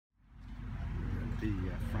the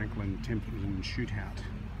Franklin Templeton Shootout.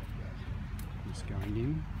 Just going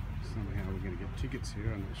in. Somehow we're going to get tickets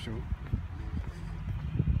here, I'm not sure.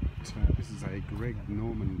 But, this is a Greg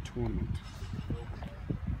Norman tournament.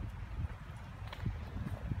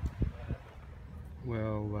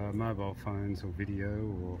 Well, mobile phones or video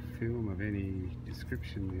or film of any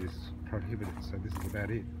description is prohibited, so this is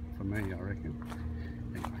about it for me, I reckon.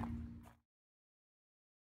 Anyway.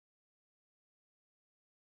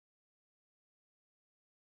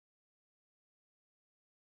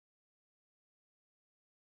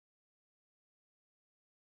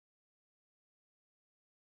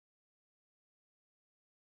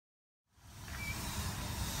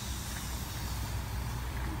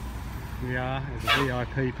 We are at the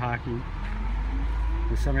VIP parking.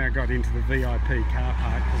 We somehow got into the VIP car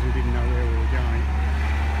park because we didn't know where we were going.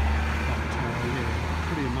 But yeah,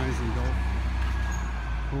 pretty amazing golf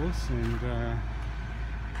course, and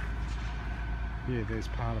yeah, there's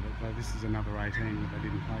part of it, though this is another 18 that they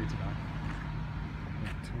didn't play today.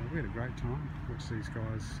 But we had a great time. Watch these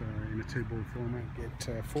guys in a 2-ball format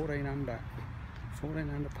get 14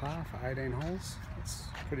 under par for 18 holes. It's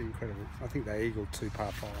pretty incredible. I think they eagled 2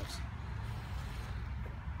 par 5s.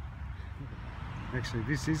 Actually,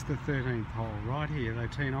 this is the 13th hole right here. They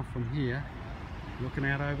tee off from here, looking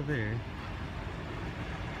out over there.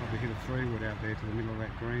 Probably hit a 3-wood out there to the middle of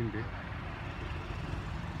that green bit.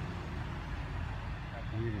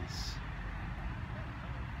 Yes.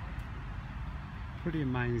 Pretty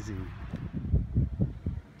amazing.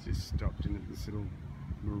 Just stopped in at this little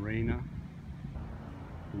marina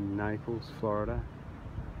in Naples, Florida.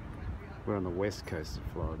 We're on the west coast of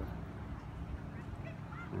Florida.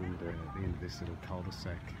 And at the end of this little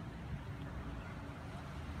cul-de-sac,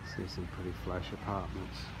 see some pretty flash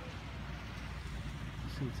apartments.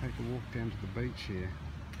 Just going to take a walk down to the beach here.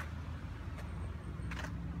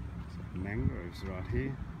 Some mangroves right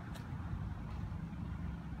here.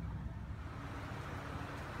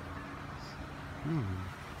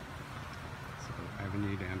 It's a little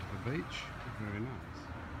avenue down to the beach. Very nice.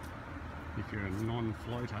 If you're a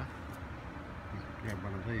non-floater, you can grab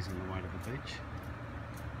one of these on the way to the beach.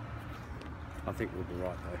 I think we'll be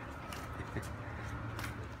right though.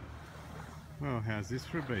 Well, how's this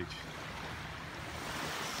for a beach?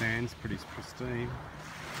 Sand's pretty pristine,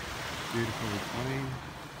 beautifully clean.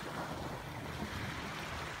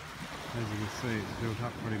 As you can see, it's built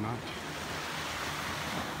up pretty much.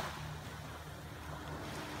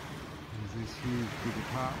 There's these huge big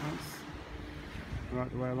apartments right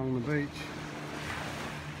the way along the beach.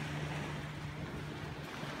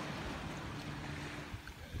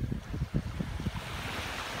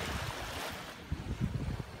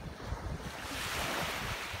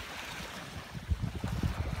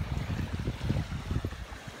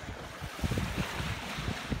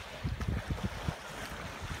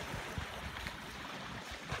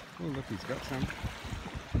 Oh look, he's got some.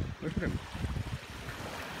 Look at him.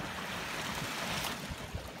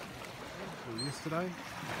 From yesterday.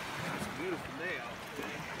 It's a beautiful day out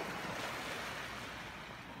today.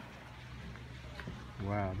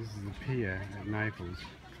 Wow, this is the pier at Naples.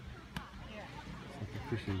 It's like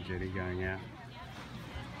a fishing jetty going out.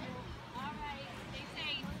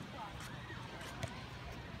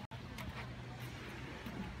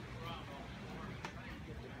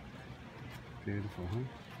 Beautiful, huh?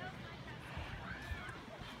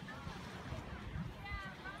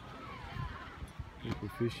 People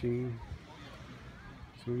fishing,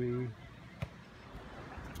 swimming.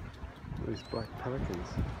 These black pelicans.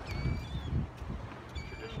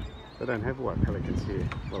 They don't have white pelicans here.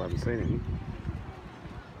 Well, I haven't seen any.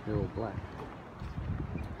 They're all black.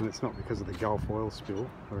 And it's not because of the Gulf oil spill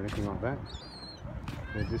or anything like that.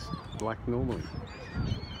 They're just black normally.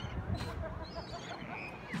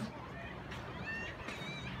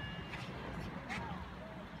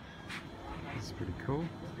 This is pretty cool.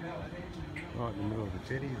 Right in the middle of the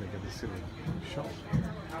jetty, they've got this little shop.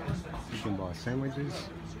 You can buy sandwiches,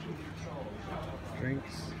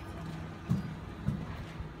 drinks.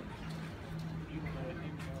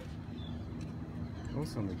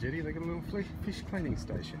 Also on the jetty, they've got a little fish cleaning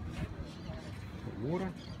station. Got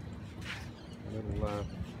water. A little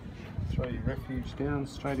throw your refuse down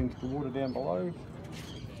straight into the water down below.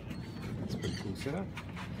 That's a pretty cool setup.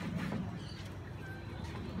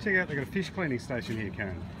 Check out, they've got a fish cleaning station here,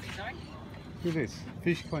 Karen. Sorry? Look at this,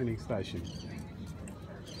 fish cleaning station.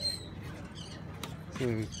 So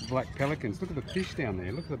there's black pelicans. Look at the fish down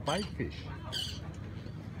there. Look at the bait fish.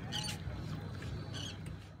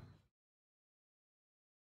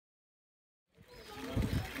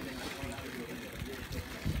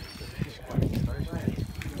 Fish cleaning station.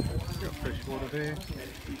 Got fresh water there.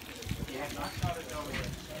 It's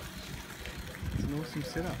an awesome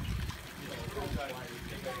setup.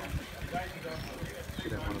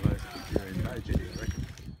 Should have one of those Tiburon Bay jetty, I reckon.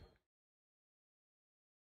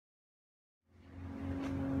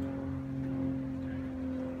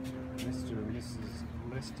 Mr. and Mrs.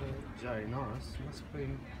 Lester J. Norris must have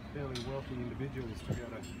been fairly wealthy individuals to be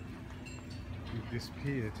able to give this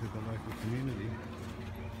pier to the local community.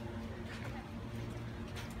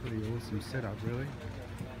 Pretty awesome setup, really.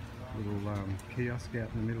 Little kiosk out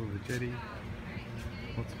in the middle of the jetty.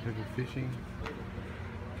 Lots of people fishing.